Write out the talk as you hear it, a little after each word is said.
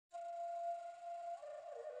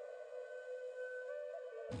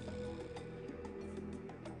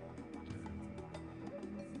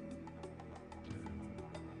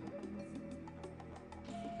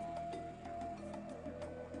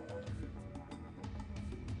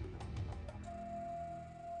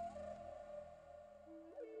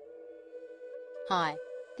Hi,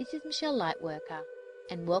 this is Michelle Lightworker,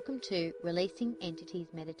 and welcome to Releasing Entities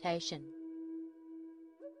Meditation.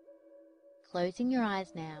 Closing your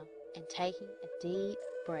eyes now and taking a deep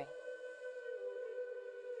breath,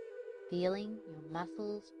 feeling your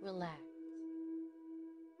muscles relax.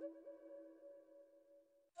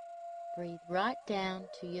 Breathe right down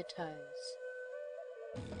to your toes.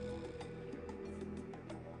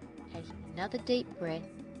 Taking another deep breath,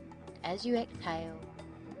 and as you exhale,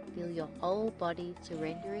 feel your whole body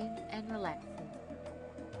surrendering and relaxing.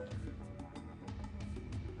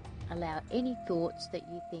 Allow any thoughts that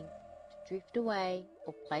you think to drift away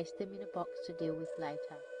or place them in a box to deal with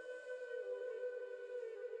later.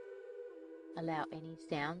 Allow any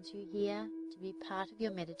sounds you hear to be part of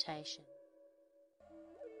your meditation.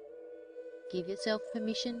 Give yourself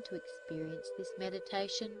permission to experience this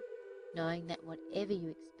meditation, knowing that whatever you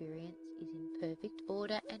experience is in perfect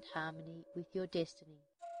order and harmony with your destiny.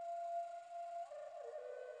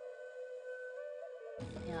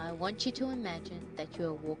 Now I want you to imagine that you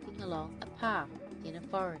are walking along a path in a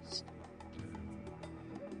forest.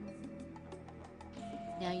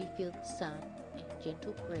 Now you feel the sun and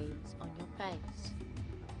gentle breeze on your face.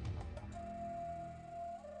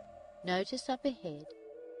 Notice up ahead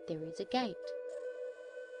there is a gate.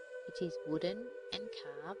 It is wooden and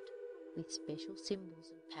carved with special symbols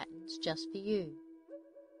and patterns just for you.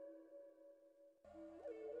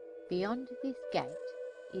 Beyond this gate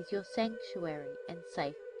is your sanctuary and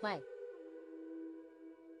safe place.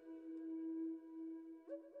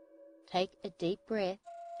 Take a deep breath,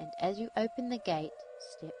 and as you open the gate,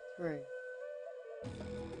 step through.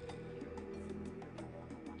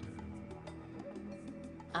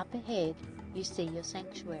 Up ahead, you see your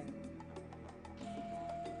sanctuary.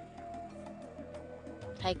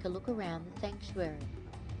 Take a look around the sanctuary.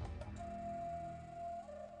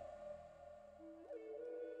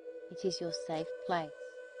 It is your safe place.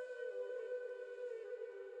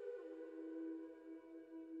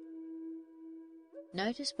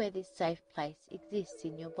 Notice where this safe place exists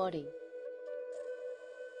in your body.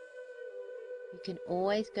 You can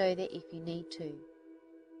always go there if you need to.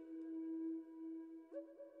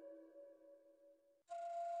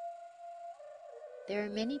 There are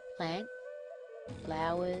many plants,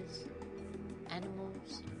 flowers,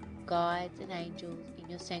 animals, guides and angels in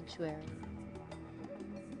your sanctuary.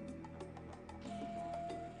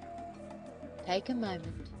 Take a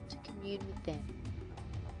moment to commune with them,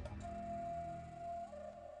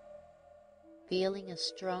 feeling a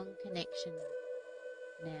strong connection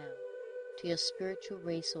now to your spiritual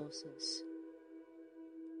resources.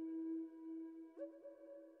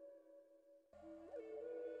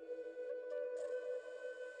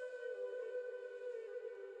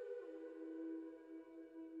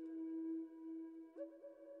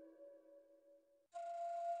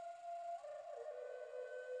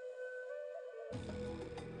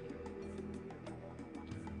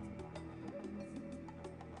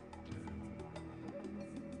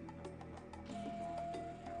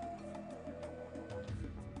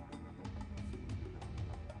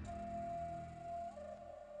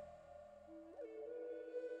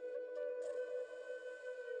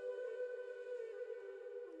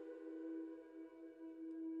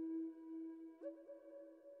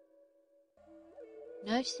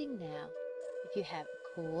 Noticing now if you have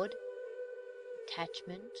a cord,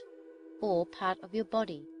 attachment, or part of your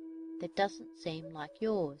body that doesn't seem like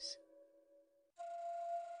yours.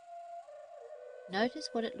 Notice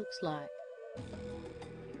what it looks like.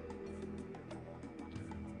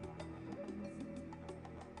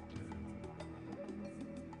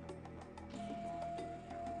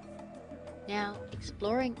 Now,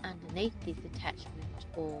 exploring underneath this attachment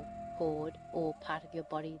or cord or part of your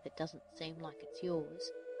body that doesn't seem like it's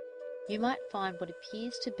yours, you might find what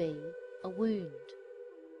appears to be a wound.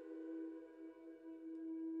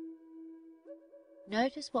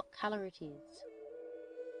 Notice what colour it is.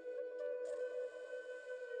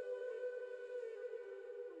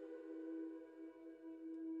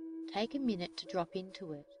 Take a minute to drop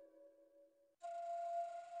into it.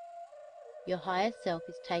 Your higher self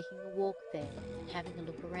is taking a walk there and having a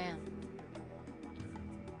look around.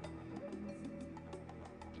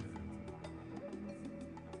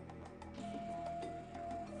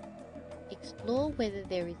 Explore whether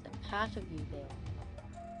there is a part of you there.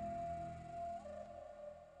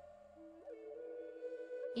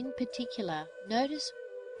 In particular, notice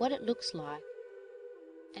what it looks like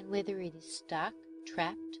and whether it is stuck,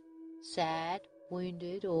 trapped, sad,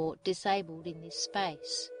 wounded or disabled in this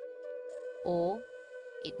space. Or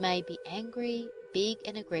it may be angry, big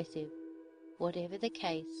and aggressive. Whatever the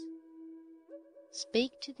case,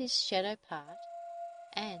 speak to this shadow part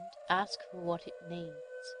and ask for what it needs.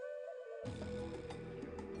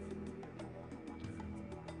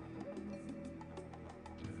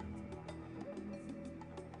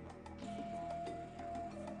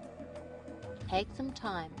 Take some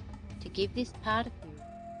time to give this part of you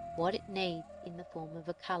what it needs in the form of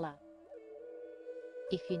a colour.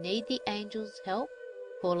 If you need the angels' help,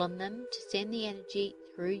 call on them to send the energy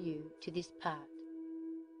through you to this part.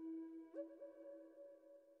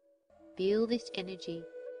 Feel this energy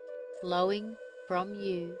flowing from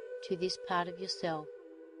you to this part of yourself.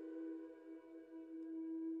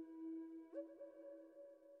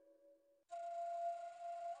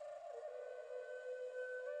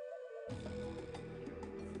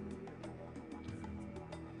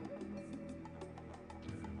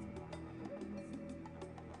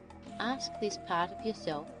 Ask this part of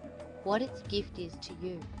yourself what its gift is to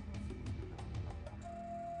you.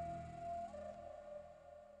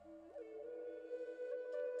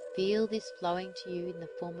 Feel this flowing to you in the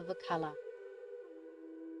form of a colour.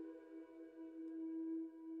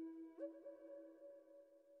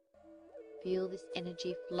 Feel this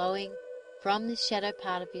energy flowing from this shadow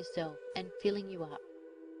part of yourself and filling you up.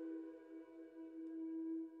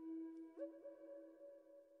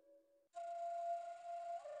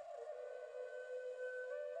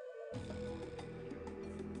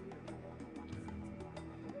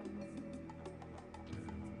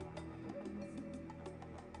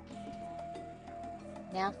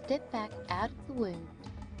 Now step back out of the wound.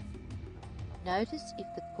 Notice if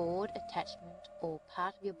the cord, attachment or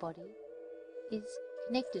part of your body is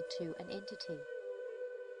connected to an entity.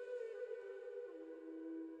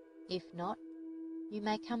 If not, you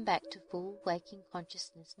may come back to full waking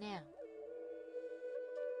consciousness now.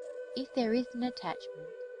 If there is an attachment,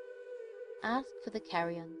 ask for the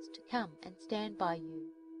carry-ons to come and stand by you.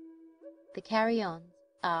 The carry-ons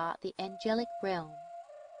are the angelic realm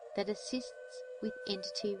that assists with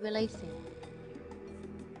entity releasing.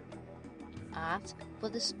 Ask for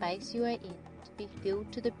the space you are in to be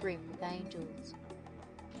filled to the brim with angels.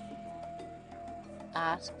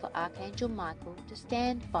 Ask for Archangel Michael to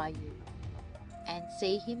stand by you and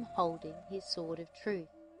see him holding his sword of truth.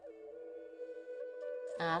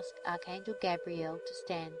 Ask Archangel Gabrielle to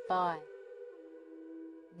stand by.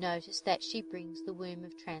 Notice that she brings the womb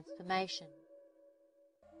of transformation.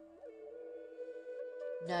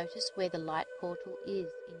 Notice where the light portal is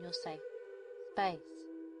in your safe space.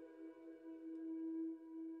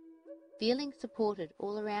 Feeling supported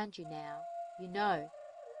all around you now, you know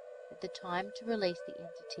that the time to release the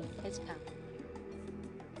entity has come.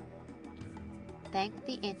 Thank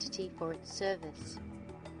the entity for its service.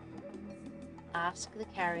 Ask the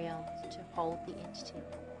carry-ons to hold the entity.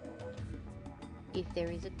 If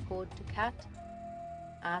there is a cord to cut,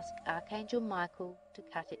 ask Archangel Michael to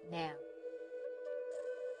cut it now.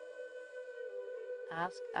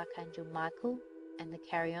 Ask Archangel Michael and the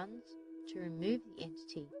carry-ons to remove the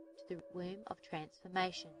entity to the womb of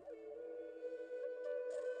transformation.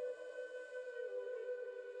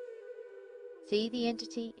 See the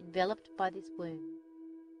entity enveloped by this womb.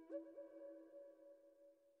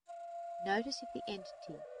 Notice if the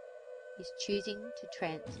entity is choosing to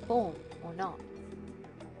transform or not.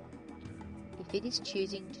 If it is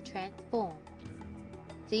choosing to transform,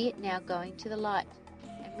 see it now going to the light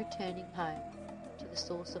and returning home to the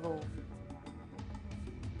source of all.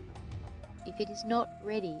 If it is not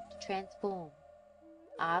ready to transform,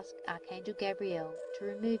 ask Archangel Gabrielle to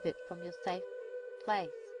remove it from your safe place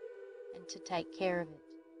and to take care of it.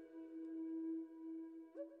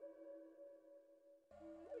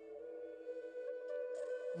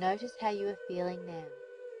 Notice how you are feeling now.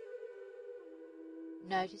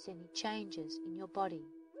 Notice any changes in your body.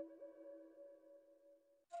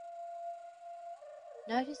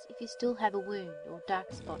 Notice if you still have a wound or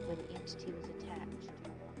dark spot where the entity was attached.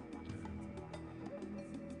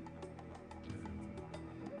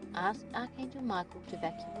 Ask Archangel Michael to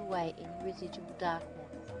vacuum away any residual darkness.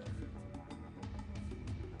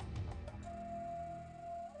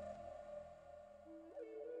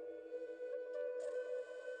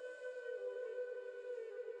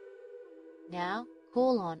 Now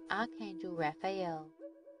call on Archangel Raphael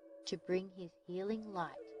to bring his healing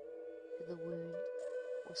light to the wound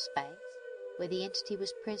or space where the entity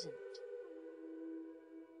was present.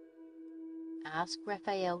 Ask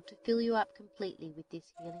Raphael to fill you up completely with this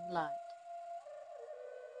healing light.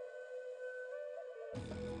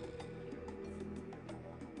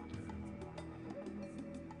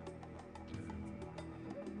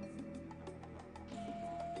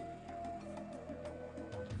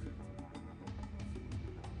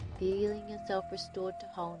 Feeling yourself restored to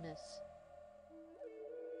wholeness.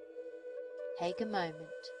 take a moment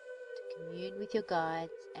to commune with your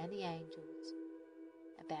guides and the angels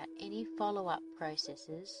about any follow-up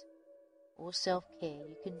processes or self-care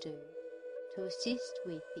you can do to assist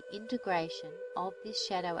with the integration of this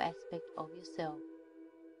shadow aspect of yourself.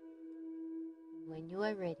 And when you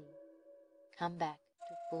are ready, come back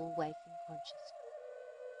to full waking consciousness.